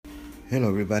Hello,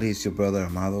 everybody. It's your brother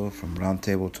Amado from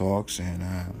Roundtable Talks, and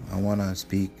I want to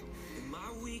speak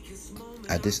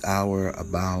at this hour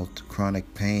about chronic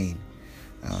pain.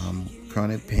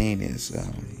 Chronic pain is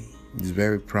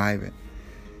very private,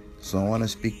 so I want to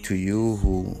speak to you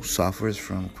who suffers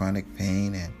from chronic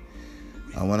pain, and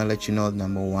I want to let you know,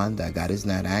 number one, that God is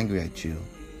not angry at you,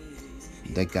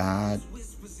 that God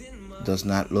does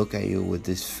not look at you with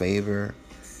disfavor.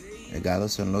 God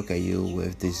doesn't look at you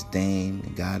with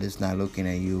disdain. God is not looking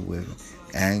at you with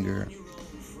anger.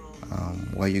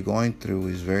 What you're going through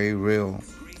is very real,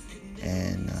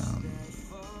 and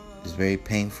it's very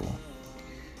painful.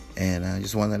 And I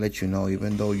just want to let you know,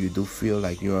 even though you do feel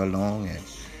like you're alone, and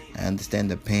I understand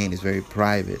the pain is very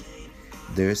private,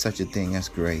 there is such a thing as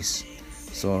grace.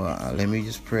 So let me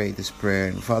just pray this prayer.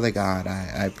 And Father God,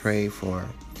 I pray for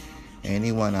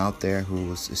anyone out there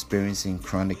who is experiencing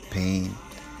chronic pain.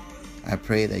 I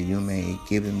pray that you may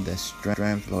give them the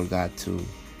strength, Lord God, to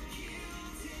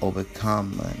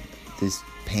overcome this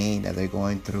pain that they're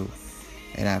going through.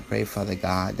 And I pray, Father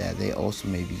God, that they also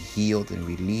may be healed and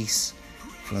released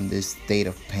from this state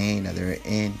of pain that they're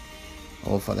in.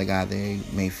 Oh, Father God, they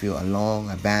may feel alone,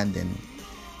 abandoned,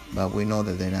 but we know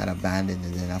that they're not abandoned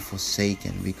and they're not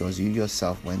forsaken, because you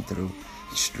yourself went through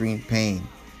extreme pain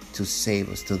to save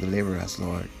us, to deliver us,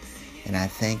 Lord. And I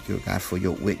thank you, God, for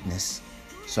your witness.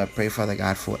 So I pray, Father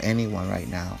God, for anyone right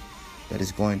now that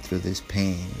is going through this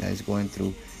pain, that is going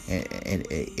through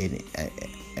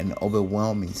an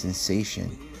overwhelming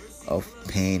sensation of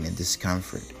pain and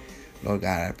discomfort. Lord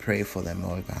God, I pray for them,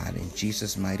 Lord God, in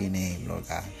Jesus' mighty name, Lord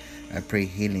God. I pray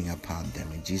healing upon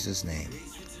them in Jesus' name.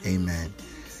 Amen.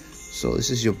 So this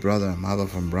is your brother Amado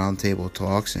from Roundtable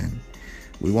Talks, and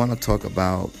we want to talk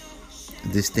about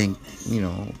this thing,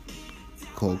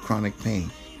 called chronic pain.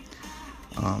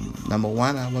 Number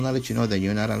one, I want to let you know that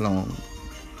you're not alone.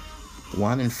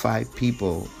 1 in 5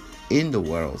 people in the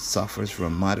world suffers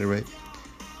from moderate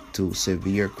to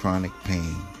severe chronic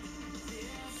pain,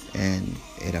 and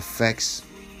it affects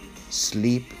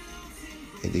sleep,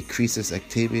 it decreases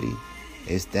activity,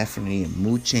 it's definitely a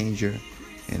mood changer,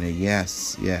 and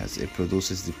yes, it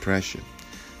produces depression.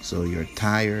 So you're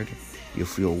tired, you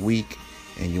feel weak,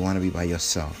 and you want to be by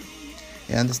yourself.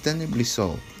 And understandably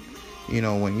so.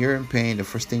 When you're in pain, the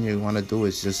first thing you want to do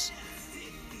is just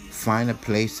find a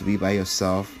place to be by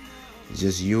yourself.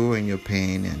 Just you and your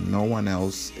pain, and no one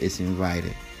else is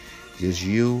invited. Just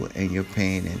you and your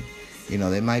pain. And,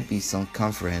 there might be some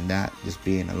comfort in that, just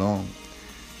being alone.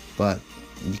 But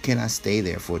you cannot stay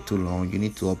there for too long. You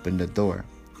need to open the door.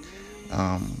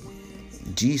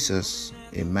 Jesus,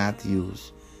 in Matthew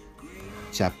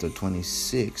chapter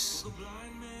 26,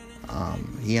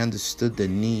 he understood the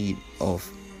need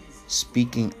of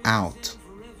speaking out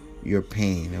your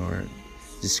pain, or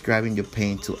describing your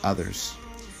pain to others.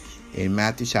 In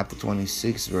Matthew chapter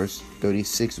 26, verse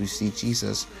 36, we see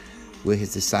Jesus with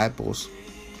his disciples,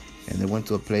 and they went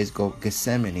to a place called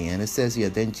Gethsemane. And it says here,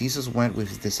 then Jesus went with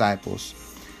his disciples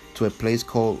to a place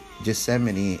called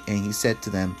Gethsemane, and he said to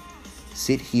them,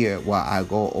 sit here while I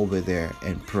go over there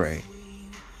and pray.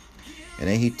 And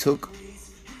then he took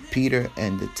Peter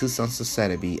and the 2 sons of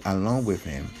Zebedee along with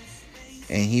him,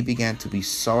 and he began to be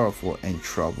sorrowful and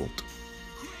troubled.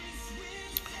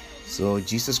 So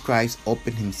Jesus Christ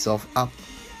opened himself up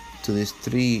to these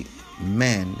 3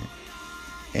 men,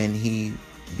 and he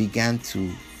began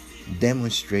to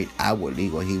demonstrate outwardly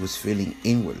what he was feeling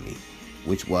inwardly,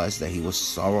 which was that he was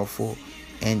sorrowful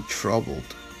and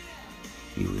troubled.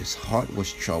 His heart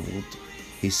was troubled.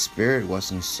 His spirit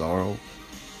was in sorrow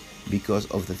because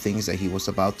of the things that he was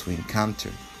about to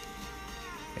encounter.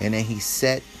 And then he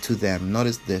said to them,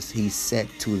 notice this, he said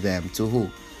to them, to who?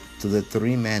 To the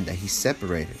 3 men that he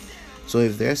separated. So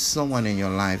if there's someone in your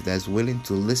life that's willing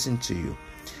to listen to you,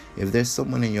 if there's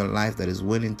someone in your life that is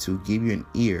willing to give you an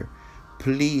ear,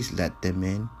 please let them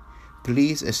in.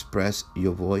 Please express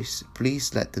your voice.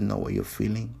 Please let them know what you're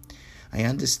feeling. I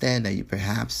understand that you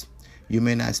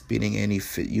may not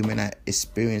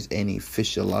experience any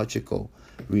physiological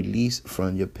release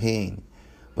from your pain,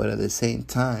 but at the same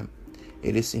time,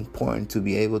 it is important to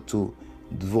be able to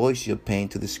voice your pain,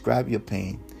 to describe your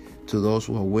pain to those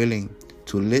who are willing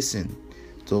to listen,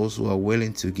 those who are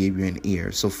willing to give you an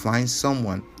ear. So find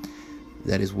someone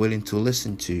that is willing to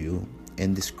listen to you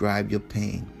and describe your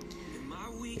pain.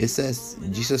 It says,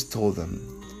 Jesus told them,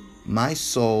 my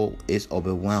soul is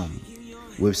overwhelmed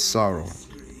with sorrow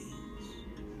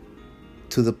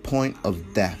to the point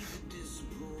of death.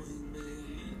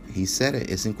 He said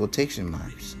it's in quotation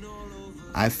marks.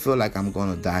 I feel like I'm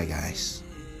going to die, guys.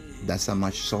 That's how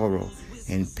much sorrow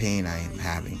and pain I am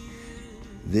having.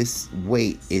 This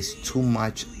weight is too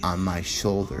much on my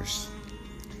shoulders.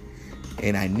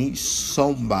 and I need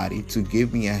somebody to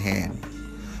give me a hand.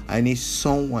 I need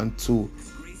someone to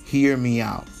hear me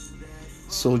out.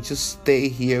 So just stay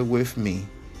here with me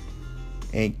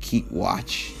and keep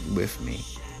watch with me.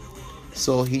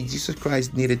 So Jesus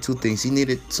Christ needed two things. He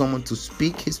needed someone to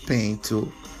speak his pain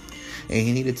to, and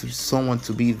he needed someone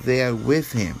to be there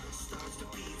with him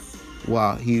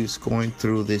while he was going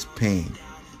through this pain.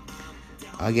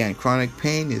 Again, chronic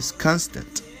pain is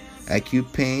constant.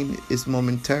 Acute pain is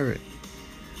momentary.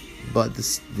 But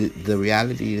the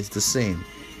reality is the same.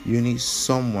 You need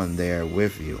someone there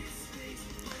with you.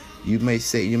 You may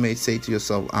say to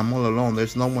yourself, I'm all alone.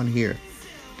 There's no one here.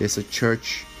 There's a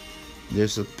church.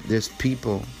 There's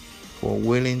people who are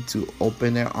willing to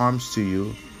open their arms to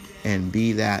you and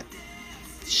be that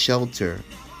shelter,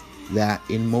 that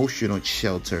emotional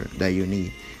shelter that you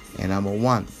need. And number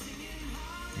one,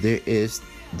 there is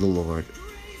the Lord.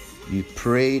 You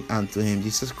prayed unto him.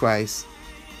 Jesus Christ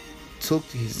took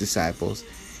his disciples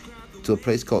to a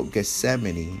place called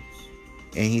Gethsemane,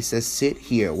 and he says, sit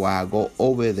here while I go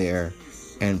over there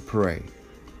and pray.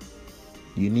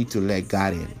 You need to let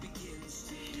God in.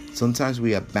 Sometimes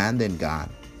we abandon God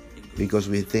because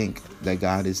we think that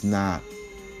God is not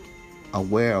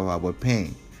aware of our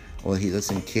pain, or he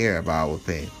doesn't care about our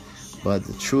pain. But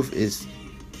the truth is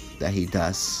that he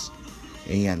does,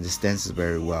 and he understands it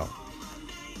very well.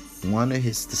 One of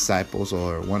his disciples,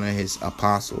 or one of his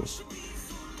apostles,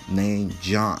 named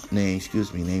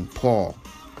Paul,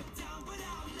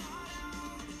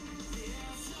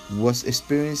 was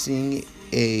experiencing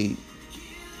a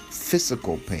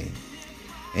physical pain.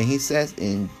 And he says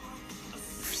in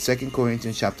 2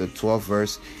 Corinthians chapter 12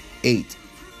 verse 8,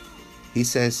 he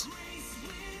says,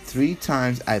 3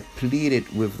 times I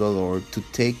pleaded with the Lord to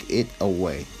take it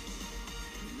away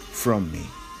from me.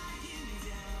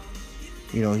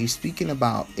 You know, he's speaking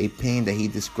about a pain that he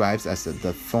describes as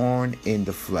the thorn in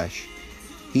the flesh.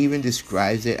 He even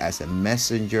describes it as a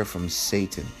messenger from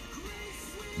Satan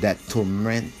that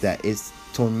is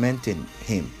tormenting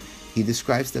him. He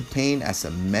describes the pain as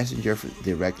a messenger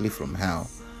directly from hell.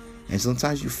 And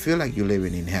sometimes you feel like you're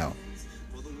living in hell.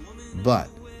 But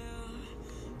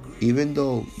even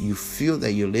though you feel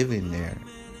that you're living there,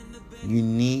 you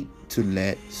need to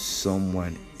let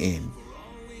someone in.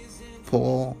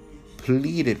 Paul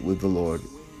pleaded with the Lord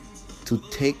to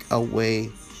take away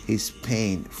his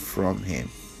pain from him.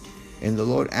 And the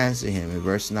Lord answered him in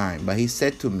verse 9, but he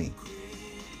said to me,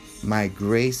 my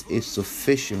grace is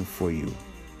sufficient for you,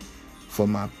 for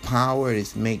my power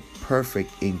is made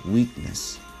perfect in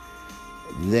weakness.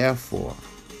 Therefore,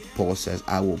 Paul says,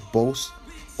 I will boast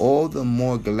all the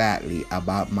more gladly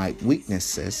about my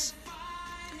weaknesses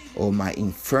or my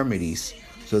infirmities,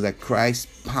 so that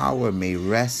Christ's power may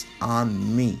rest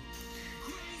on me.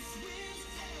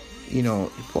 You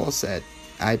know, Paul said,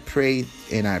 I prayed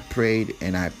and I prayed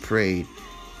and I prayed,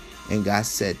 and God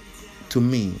said to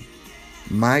me,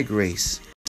 my grace,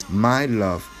 my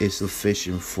love is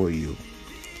sufficient for you.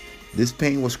 This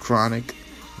pain was chronic.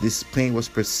 This pain was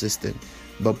persistent.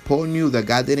 But Paul knew that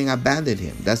God didn't abandon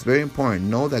him. That's very important.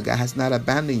 Know that God has not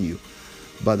abandoned you.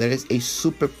 But there is a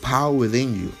superpower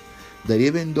within you, that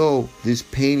even though this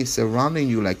pain is surrounding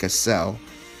you like a cell,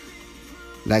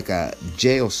 like a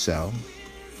jail cell,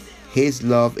 his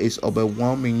love is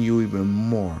overwhelming you even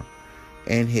more.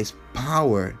 And his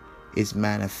power is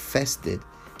manifested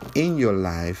in your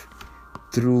life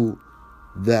through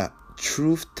the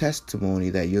truth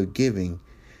testimony that you're giving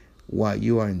while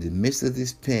you are in the midst of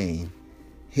this pain.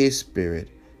 His spirit,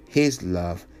 his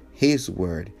love, his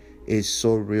word is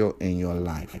so real in your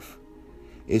life.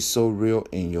 It's so real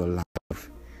in your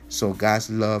life. So God's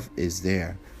love is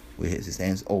there with his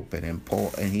hands open.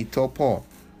 And he told Paul,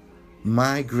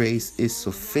 my grace is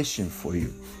sufficient for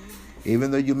you. Even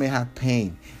though you may have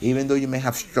pain, even though you may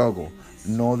have struggle,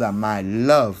 know that my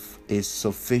love is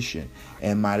sufficient,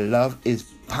 and my love is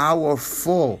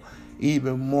powerful,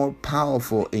 even more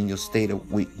powerful in your state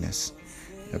of weakness.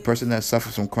 A person that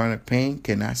suffers from chronic pain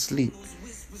cannot sleep.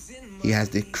 He has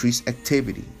decreased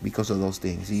activity because of those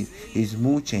things. His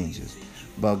mood changes.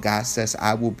 But God says,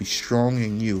 I will be strong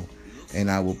in you, and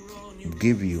I will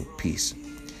give you peace.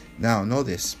 Now, know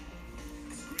this,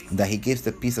 that he gives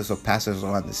the peace that surpasses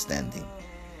all understanding.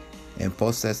 And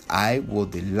Paul says, I will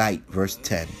delight, verse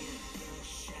 10,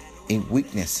 in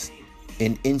weakness,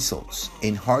 in insults,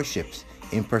 in hardships,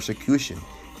 in persecution,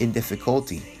 in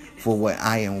difficulty. For when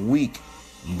I am weak,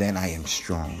 then I am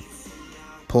strong.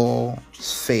 Paul's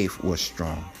faith was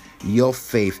strong. Your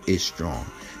faith is strong.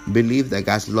 Believe that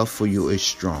God's love for you is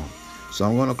strong. So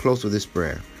I'm going to close with this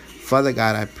prayer. Father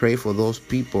God, I pray for those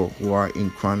people who are in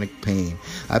chronic pain.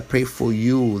 I pray for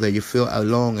you that you feel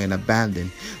alone and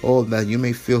abandoned. Oh, that you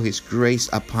may feel His grace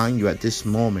upon you at this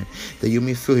moment. That you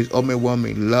may feel His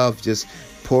overwhelming love just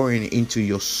pouring into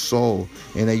your soul.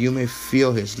 And that you may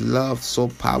feel His love so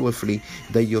powerfully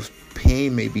that your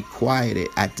pain may be quieted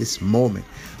at this moment.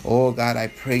 Oh God, I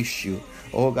praise you.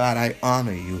 Oh God, I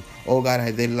honor you. Oh God,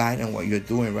 I delight in what you're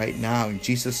doing right now. In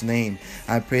Jesus' name,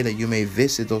 I pray that you may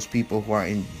visit those people who are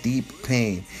in deep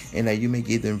pain and that you may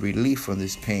give them relief from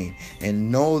this pain.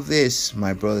 And know this,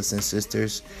 my brothers and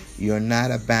sisters, you're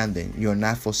not abandoned. You're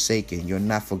not forsaken. You're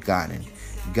not forgotten.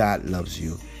 God loves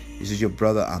you. This is your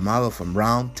brother Amado from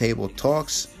Round Table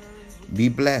Talks. Be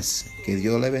blessed. Que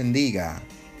Dios le bendiga.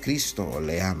 Cristo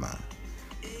le ama.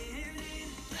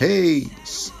 Hey,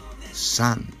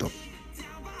 Santo.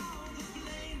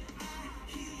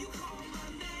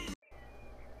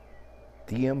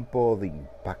 Tiempo de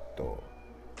impacto.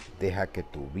 Deja que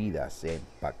tu vida sea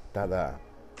impactada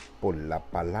por la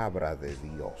palabra de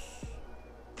Dios.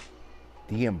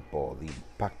 Tiempo de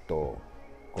impacto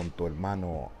con tu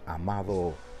hermano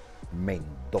Amado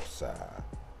Mendoza.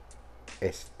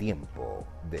 Es tiempo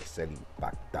de ser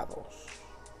impactados.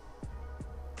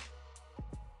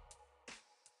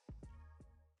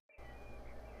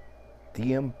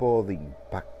 Tiempo de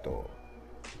impacto.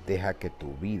 Deja que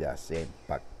tu vida sea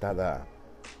impactada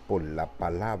por la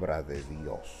palabra de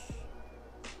Dios.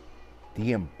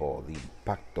 Tiempo de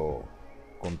impacto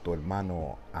con tu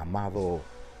hermano Amado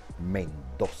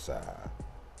Mendoza.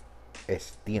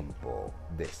 Es tiempo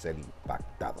de ser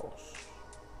impactados.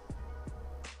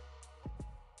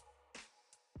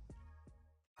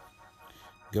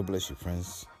 God bless you,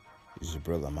 friends. This is your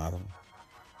brother Amado.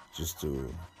 Just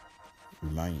to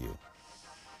remind you,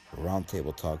 Round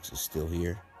Table Talks is still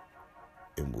here,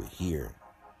 and we're here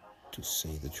to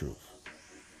say the truth.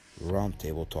 Round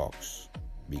Table Talks,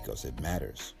 because it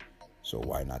matters, so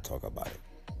why not talk about it?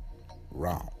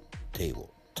 Round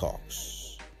Table Talks.